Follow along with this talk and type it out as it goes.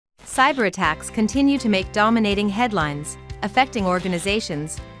cyber attacks continue to make dominating headlines, affecting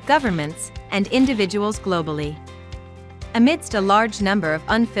organizations, governments, and individuals globally. Amidst a large number of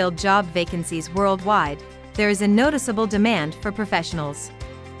unfilled job vacancies worldwide, there is a noticeable demand for professionals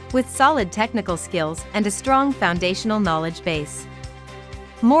with solid technical skills and a strong foundational knowledge base.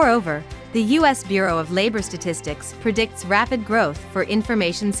 Moreover, the U.S. Bureau of Labor Statistics predicts rapid growth for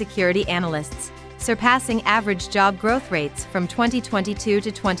information security analysts, surpassing average job growth rates from 2022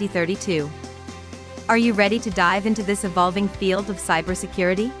 to 2032. Are you ready to dive into this evolving field of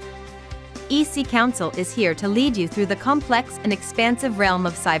cybersecurity? EC Council is here to lead you through the complex and expansive realm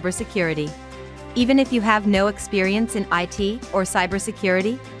of cybersecurity. Even if you have no experience in IT or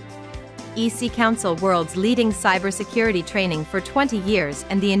cybersecurity, EC Council, world's leading cybersecurity training for 20 years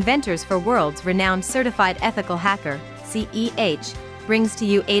and the inventors for world's renowned Certified Ethical Hacker, CEH, brings to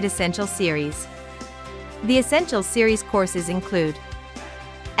you 8 Essential Series. The Essentials Series courses include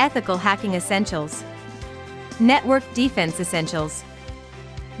Ethical Hacking Essentials, Network Defense Essentials,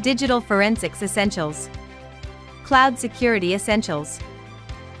 Digital Forensics Essentials, Cloud Security Essentials,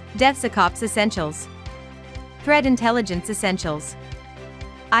 DevSecOps Essentials, Threat Intelligence Essentials,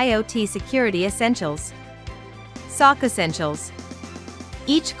 IoT Security Essentials, SOC Essentials.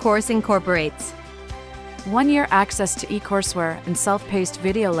 Each course incorporates 1-year access to e-courseware and self-paced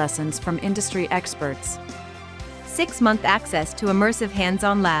video lessons from industry experts, 6-month access to immersive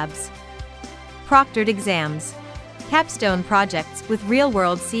hands-on labs, proctored exams, capstone projects with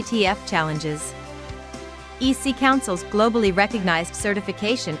real-world CTF challenges, EC Council's globally recognized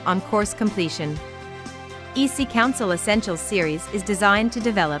certification on course completion. EC Council Essentials Series is designed to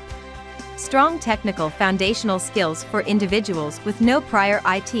develop strong technical foundational skills for individuals with no prior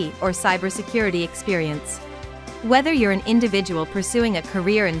IT or cybersecurity experience. Whether you're an individual pursuing a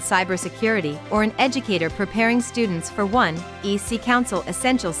career in cybersecurity or an educator preparing students for one, EC Council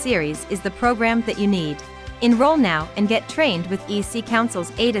Essential Series is the program that you need. Enroll now and get trained with EC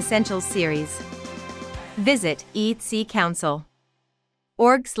Council's 8 Essentials Series. Visit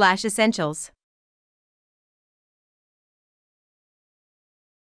eccouncil.org/essentials.